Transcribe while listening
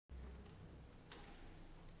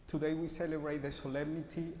Today we celebrate the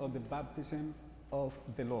solemnity of the baptism of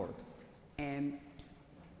the Lord. And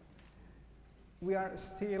we are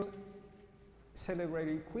still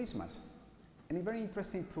celebrating Christmas. And it's very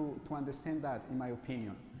interesting to understand that, in my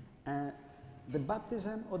opinion. The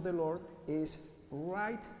baptism of the Lord is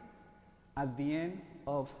right at the end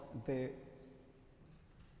of the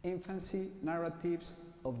infancy narratives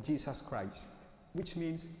of Jesus Christ, which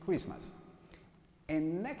means Christmas.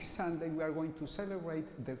 And next Sunday we are going to celebrate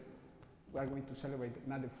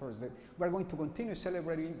not the first day, we are going to continue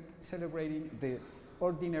celebrating the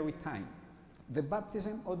ordinary time. The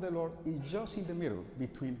baptism of the Lord is just in the middle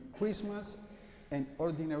between Christmas and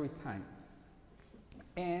ordinary time.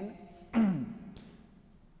 And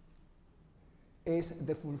is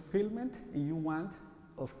the fulfillment, if you want,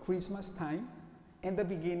 of Christmas time and the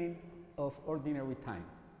beginning of ordinary time.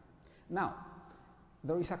 Now,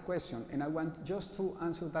 there is a question, and I want just to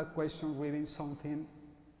answer that question reading something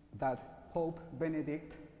that Pope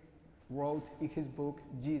Benedict wrote in his book,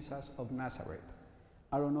 Jesus of Nazareth.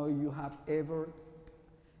 I don't know if you have ever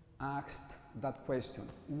asked that question.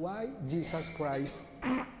 Why Jesus Christ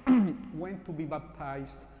went to be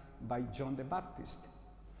baptized by John the Baptist?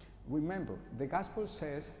 Remember, the Gospel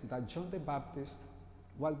says that John the Baptist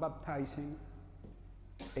was baptizing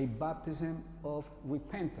a baptism of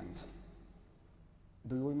repentance.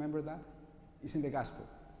 Do you remember that? It's in the Gospel.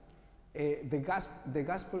 The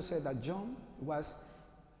Gospel said that John was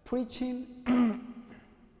preaching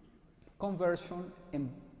conversion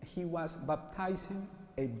and he was baptizing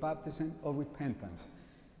a baptism of repentance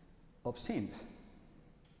of sins.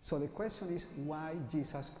 So the question is why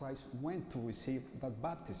Jesus Christ went to receive that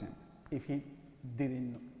baptism if he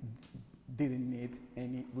didn't need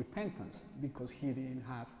any repentance, because he didn't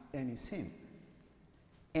have any sin.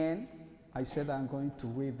 And I said I'm going to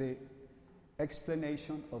read the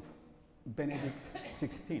explanation of Benedict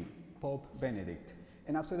XVI, Pope Benedict.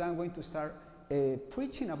 And after that I'm going to start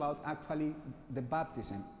preaching about actually the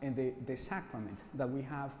baptism and the sacrament that we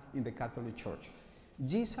have in the Catholic Church.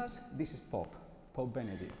 Jesus, this is Pope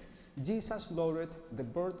Benedict. Jesus lowered the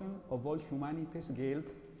burden of all humanity's guilt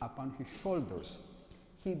upon his shoulders.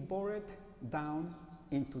 He bore it down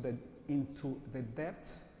into the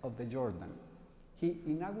depths of the Jordan. He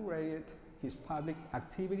inaugurated his public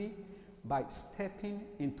activity by stepping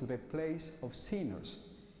into the place of sinners.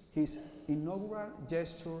 His inaugural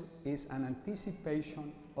gesture is an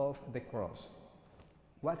anticipation of the cross.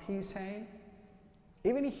 What he is saying,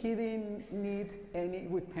 even if he didn't need any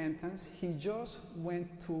repentance, he just went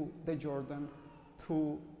to the Jordan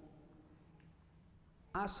to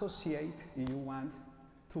associate, if you want,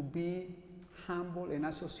 to be humble and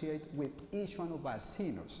associate with each one of us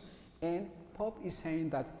sinners. And Pope is saying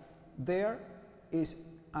that there is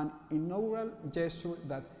an inaugural gesture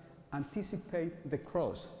that anticipates the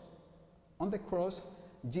cross. On the cross,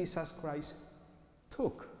 Jesus Christ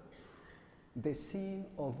took the sin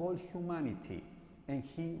of all humanity and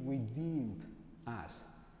he redeemed us.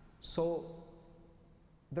 So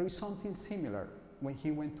there is something similar when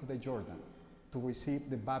he went to the Jordan to receive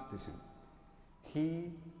the baptism.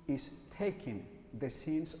 He is taking the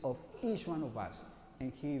sins of each one of us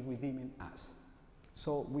and he is redeeming us.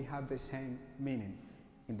 So we have the same meaning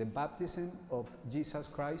in the baptism of Jesus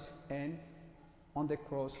Christ and on the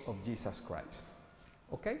cross of Jesus Christ.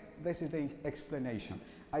 Okay? This is the explanation.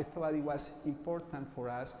 I thought it was important for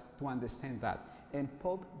us to understand that. And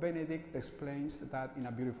Pope Benedict explains that in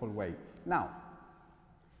a beautiful way. Now,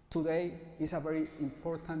 today is a very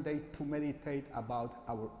important day to meditate about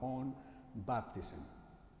our own baptism.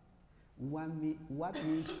 What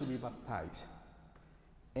means to be baptized?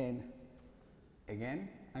 And again,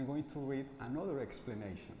 I'm going to read another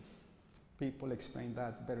explanation. People explain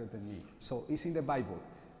that better than me. So it's in the Bible.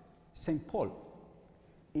 St. Paul,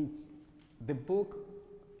 in the book,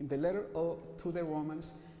 in the letter to the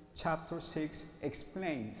Romans, chapter 6,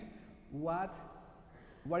 explains what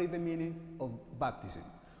is the meaning of baptism.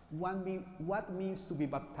 What means to be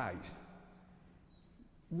baptized?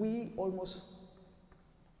 We all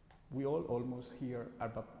almost here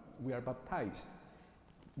are baptized.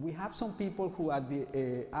 We have some people who at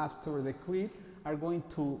the after the creed are going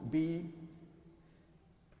to be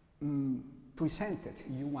presented,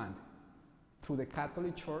 you want, to the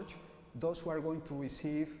Catholic Church. Those who are going to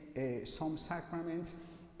receive some sacraments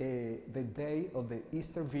the day of the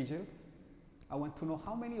Easter Vigil. I want to know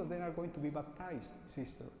how many of them are going to be baptized,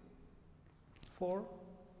 sister? 4?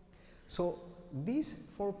 So these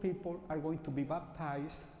 4 people are going to be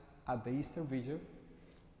baptized at the Easter Vigil.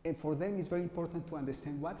 And for them, it's very important to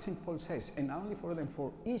understand what St. Paul says, and not only for them,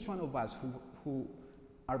 for each one of us who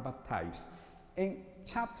are baptized. In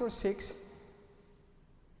chapter 6,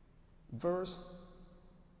 verse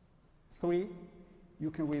 3,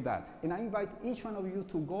 you can read that. And I invite each one of you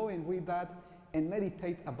to go and read that and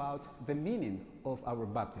meditate about the meaning of our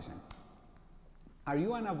baptism. Are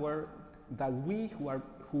you unaware that we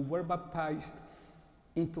who were baptized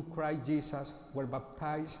into Christ Jesus were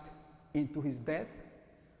baptized into his death?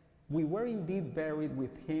 We were indeed buried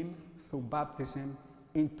with him through baptism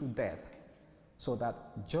into death, so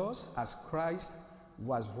that just as Christ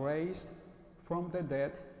was raised from the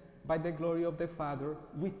dead by the glory of the Father,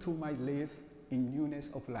 we too might live in newness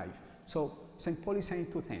of life. So St. Paul is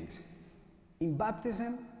saying two things. In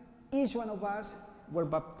baptism, each one of us were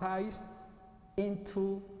baptized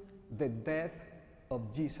into the death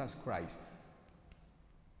of Jesus Christ.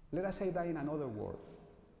 Let us say that in another word.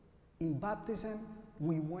 In baptism,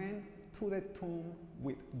 we went to the tomb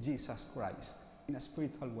with Jesus Christ in a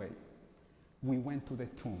spiritual way. We went to the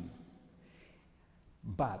tomb.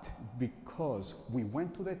 But because we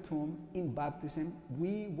went to the tomb in baptism,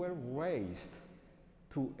 we were raised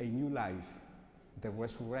to a new life, the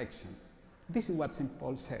resurrection. This is what St.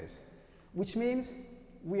 Paul says, which means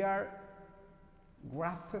we are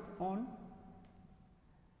grafted on,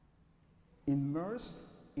 immersed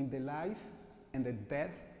in the life and the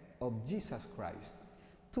death of Jesus Christ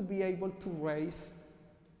to be able to raise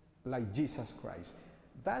like Jesus Christ.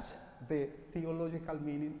 That's the theological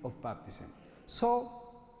meaning of baptism. So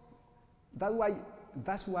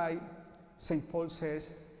that's why St. Paul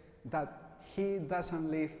says that he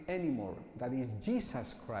doesn't live anymore. That is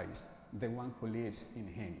Jesus Christ, the one who lives in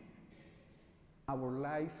him. Our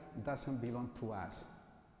life doesn't belong to us.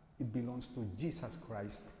 It belongs to Jesus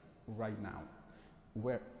Christ right now,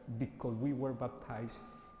 because we were baptized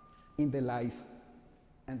in the life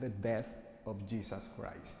and the death of Jesus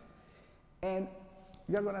Christ. And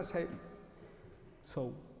you're going to say,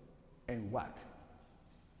 so, and what?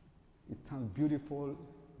 It sounds beautiful,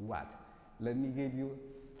 what? Let me give you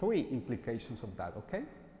 3 implications of that, okay?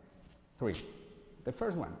 3. The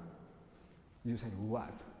first one, you say,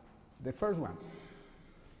 what? The first one,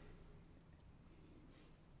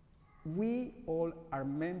 we all are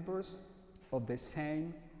members of the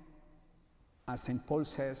same, as St. Paul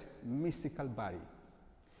says, mystical body.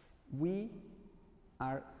 We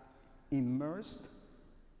are immersed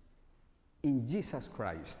in Jesus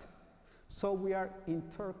Christ. So we are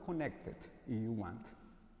interconnected, if you want.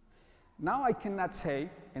 Now I cannot say,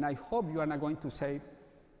 and I hope you are not going to say,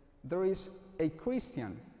 there is a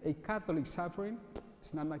Christian, a Catholic suffering.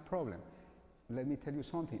 It's not my problem. Let me tell you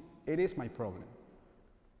something. It is my problem.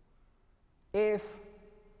 If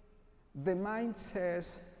the mind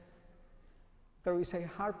says there is a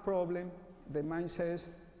heart problem, the mind says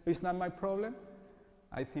it's not my problem,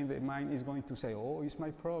 I think the mind is going to say, oh, it's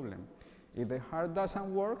my problem. If the heart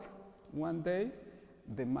doesn't work one day,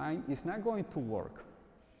 the mind is not going to work.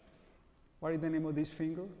 What is the name of this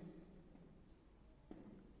finger?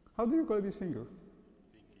 How do you call this finger?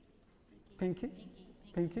 Pinky. Pinky?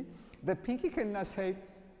 Pinky. The pinky cannot say,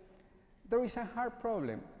 there is a heart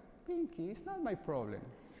problem. Pinky, it's not my problem.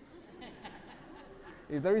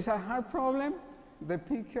 If there is a heart problem, the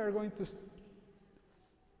pinky are going to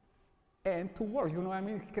end to work. You know what I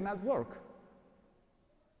mean? It cannot work.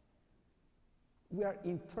 We are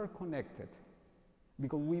interconnected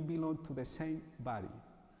because we belong to the same body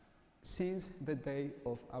since the day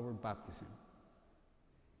of our baptism.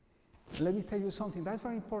 Let me tell you something, that's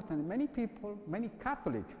very important. Many people, many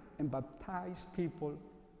Catholic and baptized people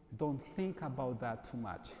don't think about that too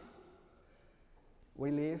much.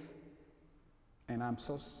 We live, and I'm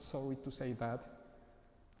so sorry to say that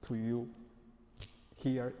to you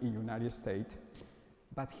here in the United States,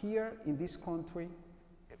 but here in this country,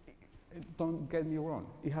 don't get me wrong,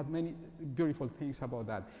 it had many beautiful things about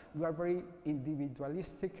that. We are a very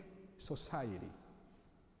individualistic society.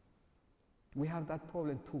 We have that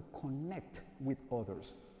problem to connect with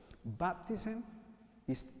others. Baptism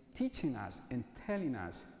is teaching us and telling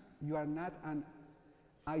us you are not an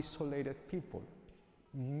isolated people.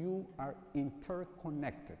 You are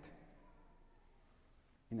interconnected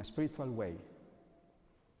in a spiritual way.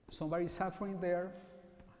 Somebody suffering there,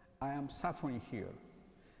 I am suffering here.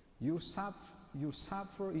 You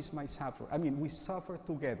suffer is my suffer. I mean, we suffer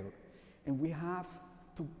together, and we have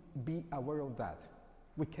to be aware of that.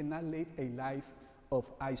 We cannot live a life of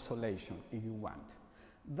isolation, if you want.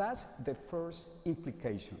 That's the first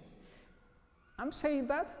implication. I'm saying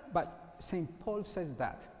that, but St. Paul says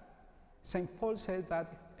that. St. Paul says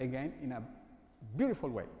that, again, in a beautiful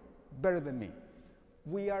way, better than me.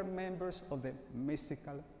 We are members of the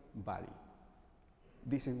mystical body.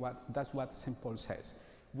 That's what St. Paul says.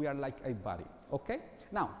 We are like a body, okay?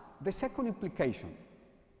 Now, the second implication,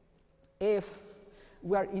 if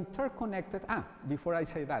We are interconnected. Before I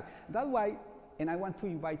say that, that's why, and I want to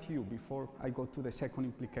invite you before I go to the second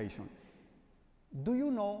implication. Do you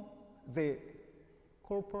know the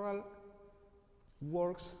corporal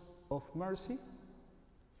works of mercy?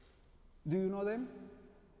 Do you know them?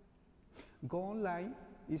 Go online,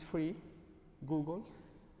 it's free, Google,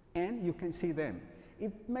 and you can see them.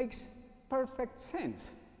 It makes perfect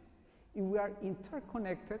sense. If we are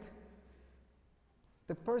interconnected,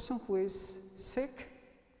 the person who is sick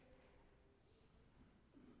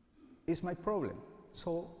is my problem.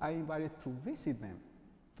 So I invited to visit them,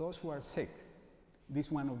 those who are sick. This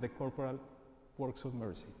is one of the corporal works of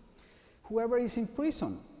mercy. Whoever is in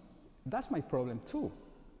prison, that's my problem too.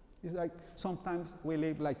 It's like sometimes we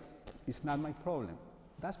live like it's not my problem.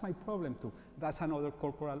 That's my problem too. That's another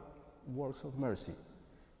corporal works of mercy,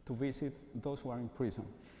 to visit those who are in prison.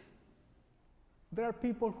 There are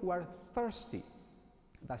people who are thirsty.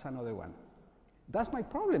 That's another one. That's my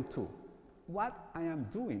problem too. What I am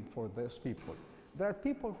doing for those people. There are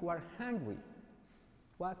people who are hungry.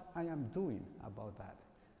 What I am doing about that.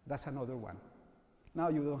 That's another one. Now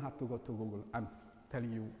you don't have to go to Google. I'm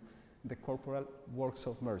telling you the corporal works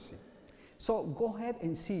of mercy. So go ahead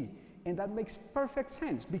and see. And that makes perfect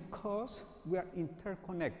sense because we are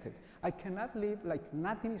interconnected. I cannot live like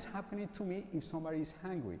nothing is happening to me if somebody is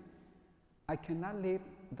hungry. I cannot live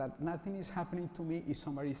that nothing is happening to me if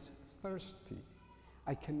somebody is thirsty.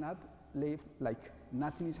 I cannot live like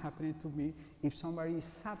nothing is happening to me if somebody is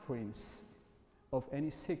suffering of any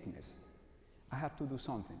sickness. I have to do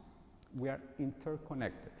something. We are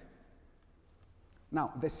interconnected.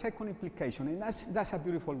 Now, the second implication, and that's a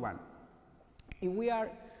beautiful one. If we are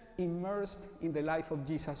immersed in the life of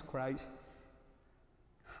Jesus Christ,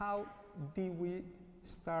 how did we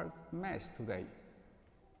start Mass today?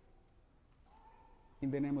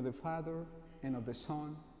 In the name of the Father, and of the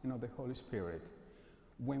Son, and of the Holy Spirit.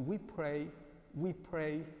 When we pray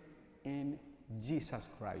in Jesus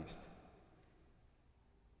Christ.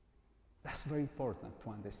 That's very important to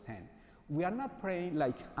understand. We are not praying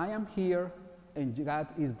like I am here and God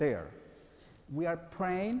is there. We are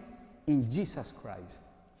praying in Jesus Christ.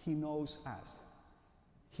 He knows us.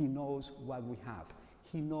 He knows what we have.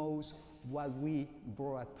 He knows what we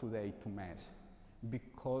brought today to Mass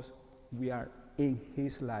because we are in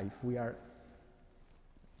His life. We are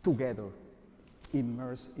together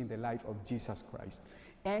immersed in the life of Jesus Christ.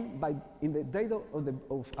 And in the day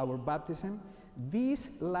of our baptism,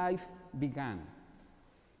 this life began.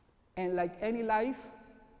 And like any life,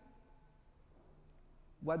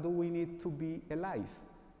 what do we need to be alive?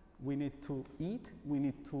 We need to eat, we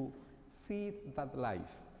need to feed that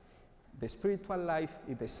life. The spiritual life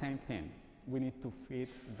is the same thing. We need to feed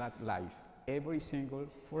that life every single,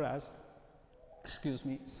 for us,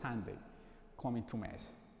 Sunday, coming to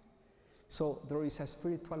Mass. So there is a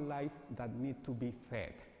spiritual life that needs to be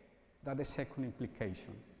fed. That's the second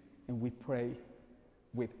implication. And we pray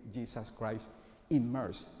with Jesus Christ,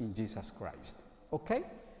 immersed in Jesus Christ. Okay?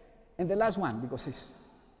 And the last one, because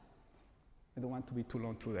I don't want to be too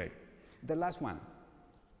long today. The last one,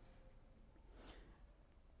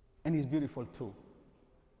 and it's beautiful too.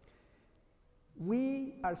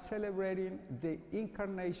 We are celebrating the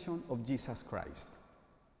incarnation of Jesus Christ.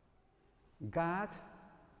 God,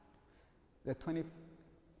 the 20th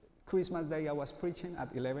Christmas Day, I was preaching at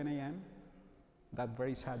 11 a.m., that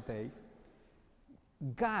very sad day.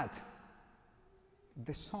 God,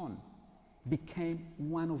 the Son, became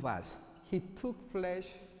one of us. He took flesh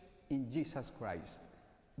in Jesus Christ.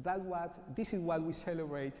 This is what we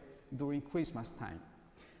celebrate during Christmas time.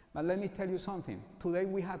 But let me tell you something. Today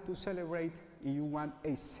we have to celebrate, if you want,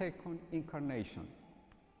 a second incarnation.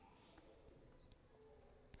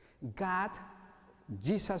 God,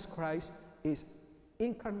 Jesus Christ, is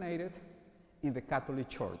incarnated in the Catholic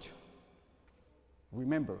Church.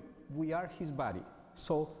 Remember, we are His body,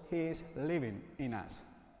 so He is living in us.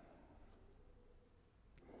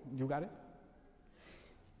 You got it?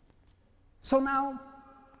 So now,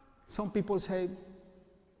 some people say,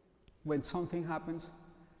 when something happens,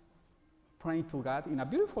 praying to God in a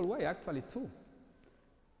beautiful way, actually, too.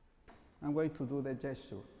 I'm going to do the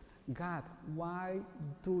gesture. God, why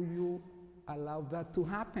do you allow that to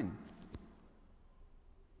happen?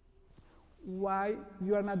 Why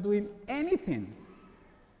you are not doing anything?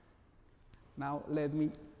 Now let me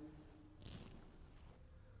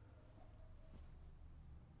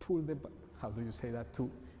pull the, how do you say that, to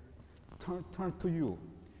turn to you.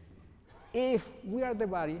 If we are the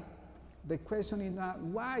body, the question is not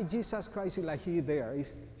why Jesus Christ is like He is there,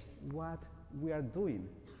 is what we are doing.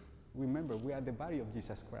 Remember, we are the body of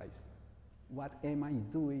Jesus Christ. What am I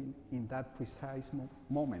doing in that precise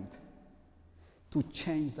moment to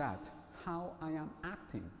change that, how I am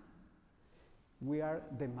acting. We are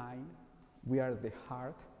the mind, we are the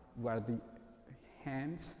heart, we are the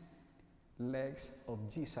hands, legs of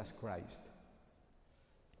Jesus Christ.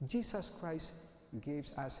 Jesus Christ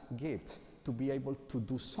gives us gifts to be able to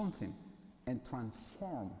do something and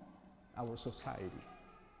transform our society.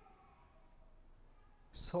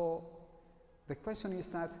 So the question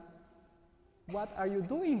is not, what are you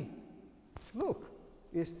doing? Look,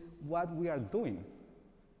 it's what we are doing.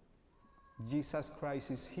 Jesus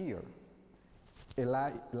Christ is here,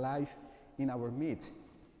 alive in our midst.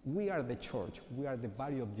 We are the church. We are the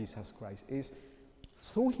body of Jesus Christ. It's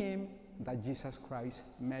through him that Jesus Christ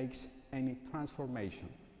makes any transformation.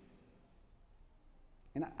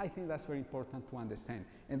 And I think that's very important to understand.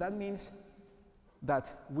 And that means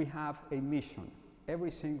that we have a mission.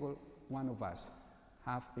 Every single one of us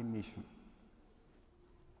have a mission.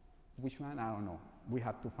 Which one? I don't know. We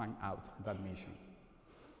have to find out that mission.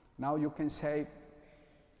 Now you can say,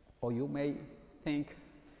 or you may think,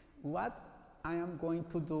 what I am going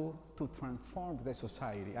to do to transform the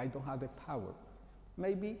society? I don't have the power.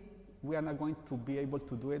 Maybe we are not going to be able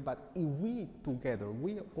to do it, but if we together,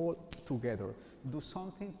 we all together, do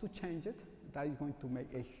something to change it, that is going to make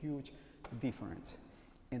a huge difference.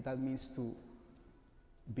 And that means to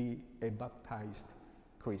be a baptized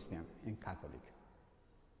Christian and Catholic.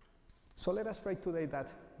 So let us pray today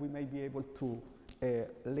that we may be able to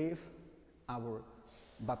live our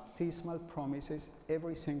baptismal promises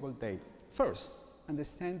every single day. First,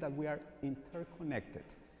 understand that we are interconnected.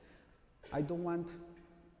 I don't want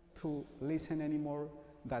to listen anymore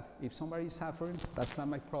that if somebody is suffering, that's not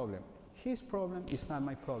my problem. His problem is not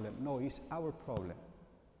my problem. No, it's our problem,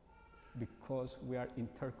 because we are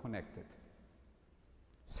interconnected.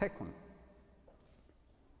 Second,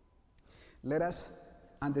 let us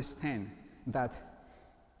understand that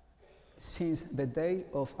since the day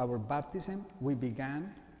of our baptism, we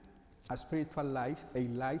began a spiritual life, a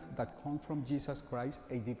life that comes from Jesus Christ,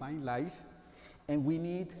 a divine life, and we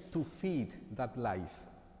need to feed that life,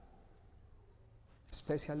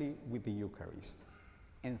 especially with the Eucharist.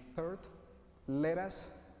 And third, let us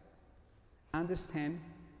understand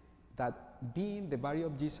that being the body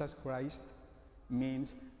of Jesus Christ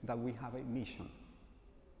means that we have a mission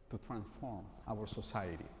to transform our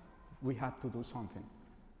society. We have to do something.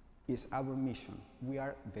 It's our mission. We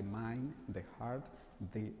are the mind, the heart,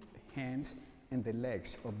 the hands, and the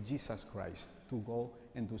legs of Jesus Christ to go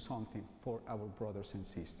and do something for our brothers and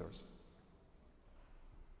sisters.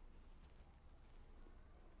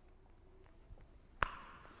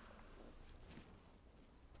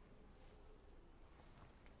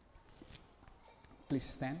 Please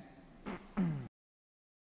stand.